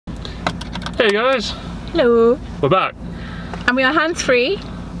Hey guys! Hello! We're back. And we are hands-free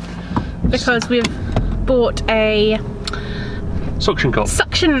because we've bought a suction cup.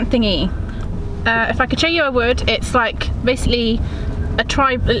 Suction thingy. If I could show you I would. It's like basically a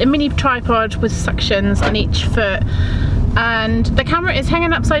mini tripod with suctions on each foot, and the camera is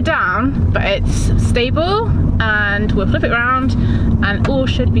hanging upside down but it's stable, and we'll flip it around and all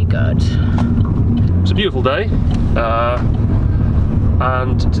should be good. It's a beautiful day,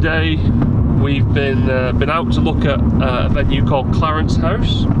 and today we've been out to look at a venue called Clarence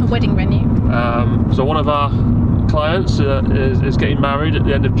House. A wedding venue. So one of our clients is getting married at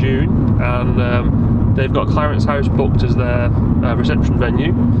the end of June, and they've got Clarence House booked as their reception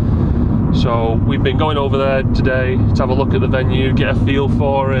venue. So we've been going over there today to have a look at the venue, get a feel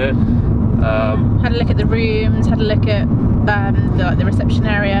for it. Had a look at the rooms, had a look at the reception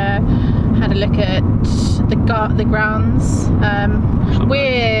area, had a look at the grounds.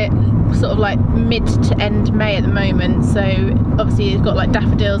 We're sort of like mid to end May at the moment, so obviously it's got like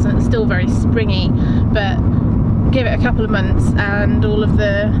daffodils and it's still very springy, but give it a couple of months and all of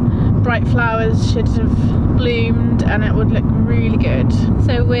the bright flowers should have bloomed and it would look really good.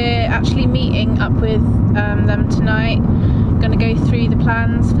 So we're actually meeting up with them tonight. Going to go through the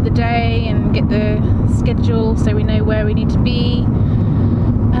plans for the day and get the schedule so we know where we need to be,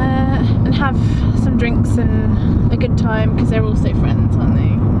 and have some drinks and a good time because they're also friends, aren't they?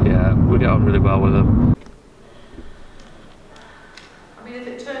 Yeah, we get on really well with them. I mean, if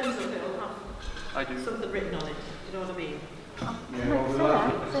it turns up, it'll have something written on it. You know what I mean?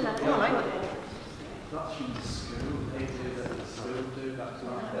 Say that. I like it. That's from the school. They do that at the school, do that to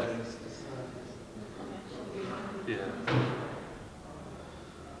our days. Yeah.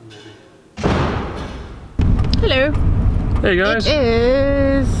 Hello. Hey guys. It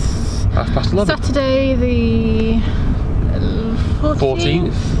is 11:30. Saturday the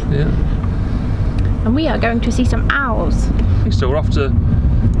 14th. Yeah. And we are going to see some owls. So we're off to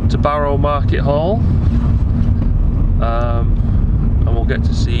Barrow Market Hall, and we'll get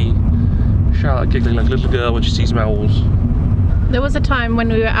to see Charlotte giggling like a little girl when she sees some owls. There was a time when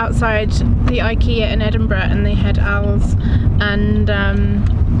we were outside the IKEA in Edinburgh and they had owls, and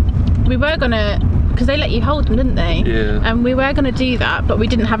we were gonna, because they let you hold them, didn't they? Yeah. And we were gonna do that, but we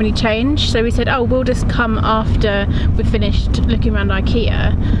didn't have any change, so we said, oh, we'll just come after we finished looking around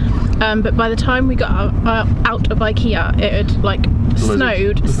IKEA. But by the time we got out of IKEA, it had like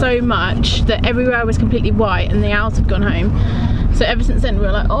snowed so much that everywhere was completely white and the owls had gone home. So ever since then we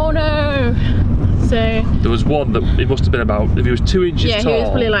were like, oh no. So there was one that it must have been about, if he was 2 inches tall. Yeah, he was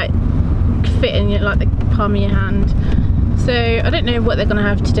probably like fitting like the palm of your hand. So I don't know what they're gonna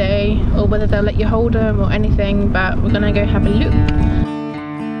have today or whether they'll let you hold them or anything, but we're gonna go have a look.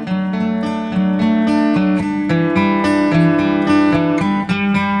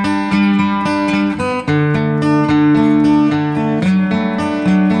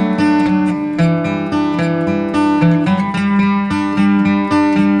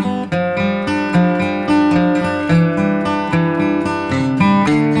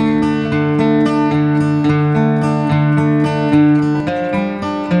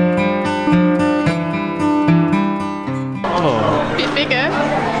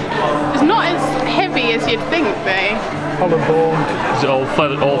 You'd think they. Holland-born. Is it all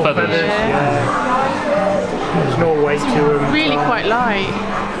feathers? Yeah. There's no weight to them. Really quite light.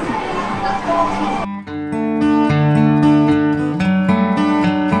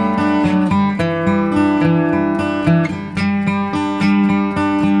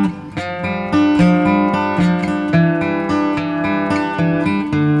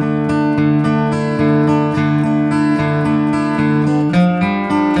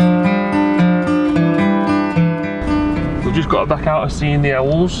 Got back out of seeing the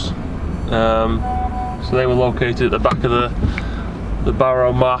owls, so they were located at the back of the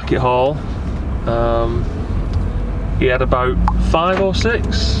Barrow Market Hall. He had about 5 or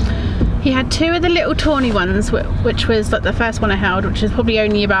 6. He had 2 of the little tawny ones, which was like the first one I held, which is probably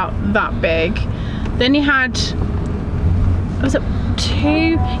only about that big. Then he had, was it 2?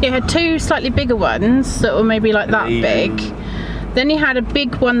 Yeah, he had 2 slightly bigger ones that were maybe like that big. Then he had a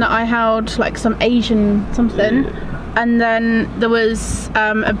big one that I held, like some Asian something. Yeah. And then there was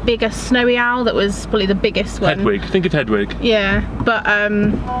a bigger snowy owl that was probably the biggest one. Hedwig, think of Hedwig. Yeah, but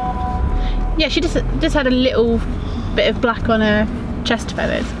yeah, she just had a little bit of black on her chest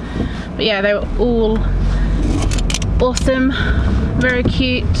feathers. But yeah, they were all awesome, very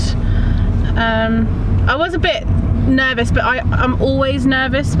cute. I was a bit nervous, but I'm always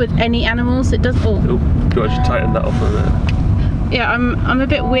nervous with any animals. It does all. Oh, you actually tighten that up a bit. Yeah, I'm a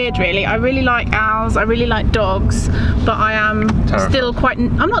bit weird really. I really like owls, I really like dogs, but I am still quite,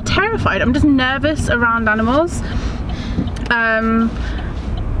 I'm not terrified, I'm just nervous around animals.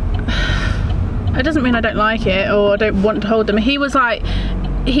 It doesn't mean I don't like it or I don't want to hold them. He was like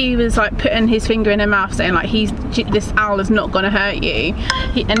putting his finger in her mouth saying like, this owl is not going to hurt you.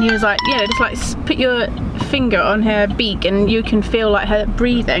 And he was like, yeah, just like put your finger on her beak and you can feel like her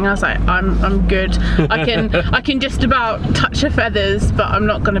breathing. I was like, I'm good. I can just about touch her feathers, but I'm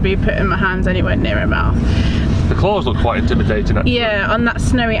not going to be putting my hands anywhere near her mouth. The claws look quite intimidating actually. Yeah, on that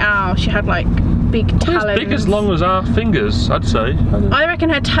snowy owl she had like big talons. As big as long as our fingers, I'd say. I reckon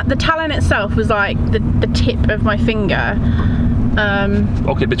the talon itself was like the tip of my finger.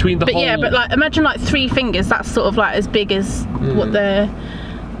 Okay, between the whole... Yeah, but like imagine like 3 fingers, that's sort of like as big as what their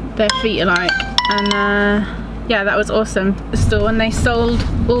feet are like. And yeah, that was awesome. The store, and they sold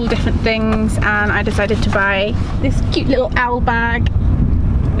all different things, and I decided to buy this cute little owl bag.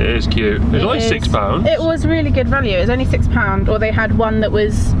 It is cute. It's only £6. It was really good value. It was only £6, or they had one that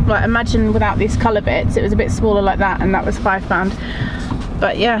was like, imagine without these colour bits, it was a bit smaller like that, and that was £5.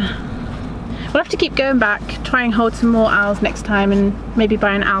 But yeah, we'll have to keep going back, try and hold some more owls next time, and maybe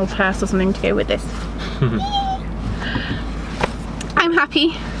buy an owl purse or something to go with this. I'm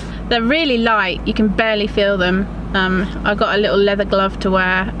happy. They're really light, you can barely feel them. I got a little leather glove to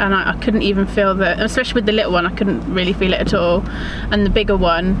wear, and I couldn't even feel especially with the little one, I couldn't really feel it at all. And the bigger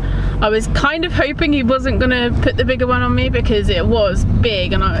one, I was kind of hoping he wasn't going to put the bigger one on me because it was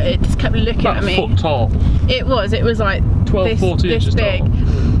big, and it just kept looking at me. About a foot tall. It was like 12, 14 inches big. Tall.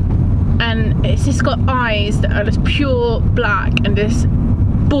 And it's just got eyes that are just pure black and just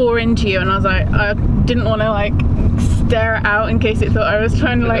bore into you, and I was like, I didn't want to like stare it out in case it thought I was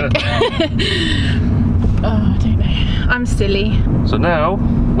trying to like oh, I don't know, I'm silly. So now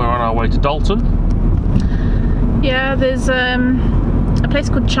we're on our way to Dalton. Yeah, there's a place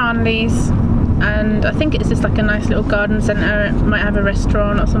called Charnley's, and I think it's just like a nice little garden centre. It might have a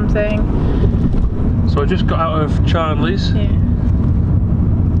restaurant or something. So I just got out of Charnley's. Yeah.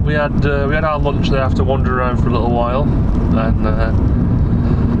 We had our lunch there after wandering around for a little while, and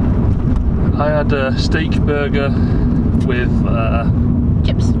I had a steak burger with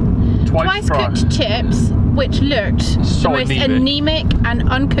chips. Twice cooked chips, which looked so the most anemic and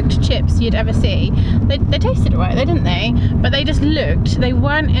uncooked chips you'd ever see. They tasted alright, didn't they? But they just they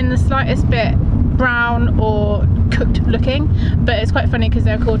weren't in the slightest bit brown or cooked looking. But it's quite funny because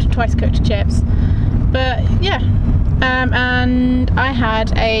they're called twice cooked chips. But yeah. And I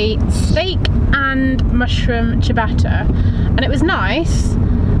had a steak and mushroom ciabatta, and it was nice,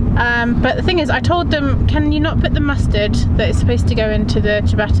 but the thing is, I told them, can you not put the mustard that is supposed to go into the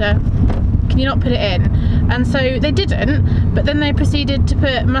ciabatta, can you not put it in? And so they didn't, but then they proceeded to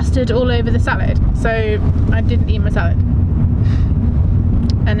put mustard all over the salad, so I didn't eat my salad,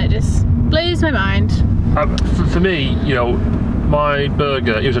 and it just blows my mind. For me, you know, my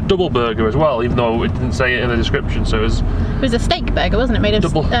burger, it was a double burger as well, even though it didn't say it in the description. So it was a steak burger, wasn't it? Made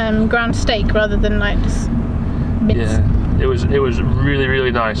of ground steak rather than like just mince. Yeah, it was really,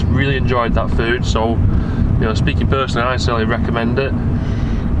 really nice. Really enjoyed that food. So, you know, speaking personally, I certainly recommend it.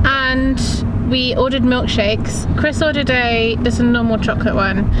 And we ordered milkshakes. Chris ordered just a normal chocolate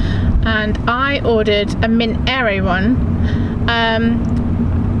one, and I ordered a mint aero one,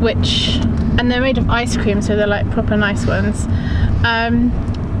 and they're made of ice cream, so they're like proper nice ones.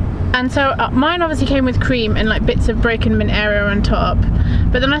 And so mine obviously came with cream and like bits of broken mint aero on top,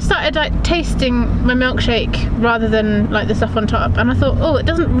 but then I started like tasting my milkshake rather than like the stuff on top, and I thought, oh, it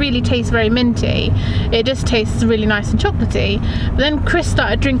doesn't really taste very minty, it just tastes really nice and chocolatey. But then Chris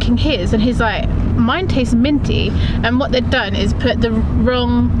started drinking his, and he's like, mine tastes minty, and what they'd done is put the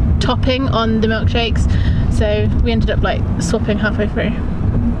wrong topping on the milkshakes, so we ended up like swapping halfway through.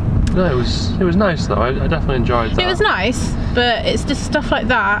 No, it was nice though. I definitely enjoyed that. It was nice, but it's just stuff like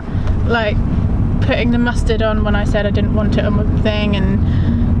that, like putting the mustard on when I said I didn't want it on my thing, and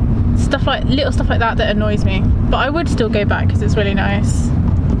little stuff like that annoys me. But I would still go back because it's really nice.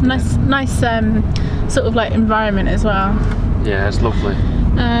 Nice sort of like environment as well. Yeah, it's lovely.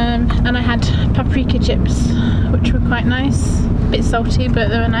 And I had paprika chips, which were quite nice. A bit salty, but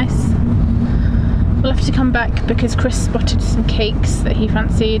they were nice. We'll have to come back because Chris spotted some cakes that he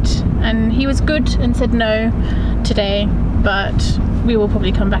fancied, and he was good and said no today, but we will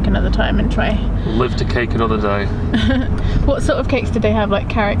probably come back another time and try. Live to cake another day. What sort of cakes did they have? Like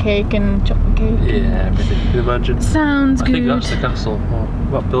carrot cake and chocolate cake? Yeah, everything you can imagine. Sounds good. I think that's the castle.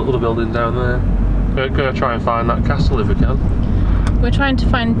 That other building down there. We're going to try and find that castle if we can. We're trying to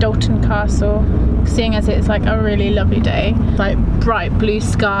find Dalton Castle, seeing as it's like a really lovely day. Like bright blue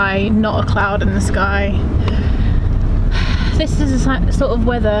sky, not a cloud in the sky. this is the sort of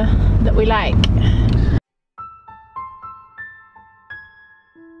weather that we like.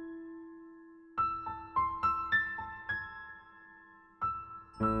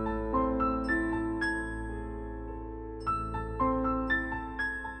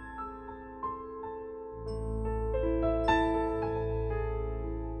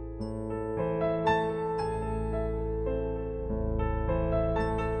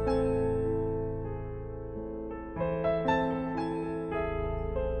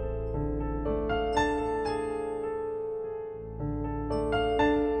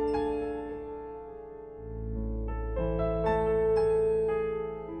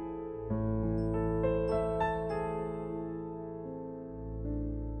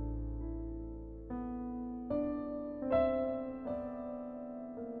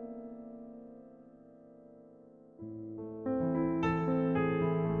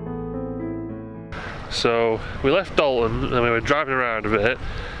 So we left Dalton and we were driving around a bit.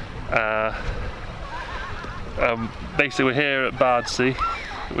 Basically we're here at Bardsea.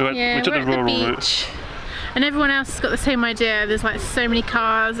 We took the rural route. And everyone else has got the same idea. There's like so many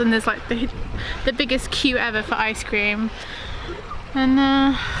cars and there's like the biggest queue ever for ice cream. And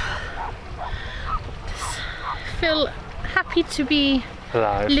just feel happy to be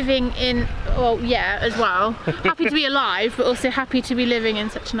living in, well yeah, as well. Happy to be alive, but also happy to be living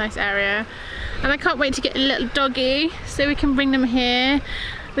in such a nice area. And I can't wait to get a little doggy so we can bring them here.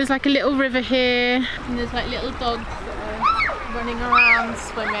 There's like a little river here and there's like little dogs that are running around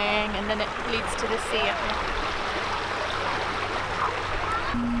swimming, and then it leads to the sea, I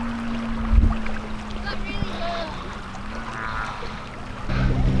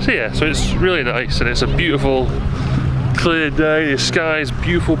think. So yeah, so it's really nice and it's a beautiful clear day. The sky's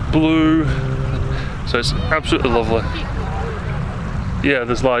beautiful blue, so it's absolutely lovely. Yeah,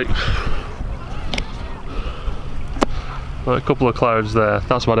 there's like a couple of clouds there,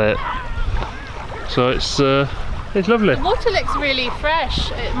 that's about it. So it's lovely. The water looks really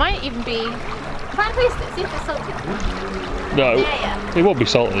fresh. It might even be, try and taste it, see if it's salty. No, Yeah. it won't be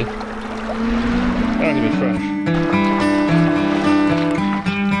salty. It'll be fresh.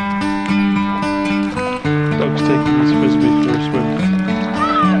 Dog's taking his frisbee for a swim.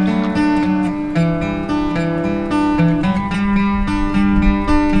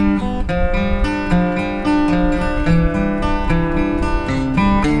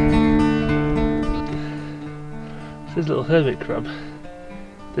 This little hermit crab.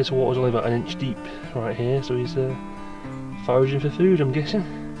 This water's only about 1 inch deep right here, so he's foraging for food, I'm guessing.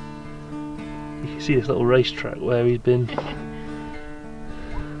 You can see this little racetrack where he's been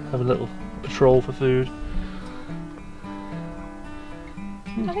having a little patrol for food.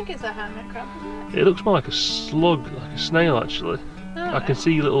 I think it's a hermit crab, isn't it? It looks more like a slug, like a snail actually. Oh. I can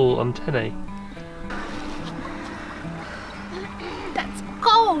see little antennae. That's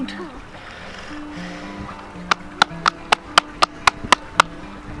cold!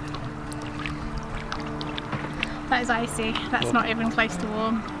 That is icy. That's not even close to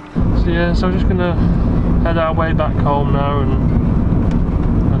warm. So yeah, so I'm just gonna head our way back home now and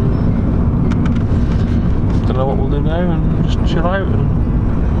don't know what we'll do now, and just chill out and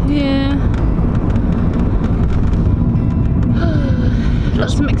yeah. Got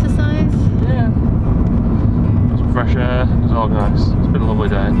some exercise. yeah. Some fresh air, it's all nice. It's been a lovely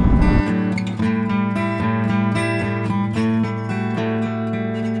day.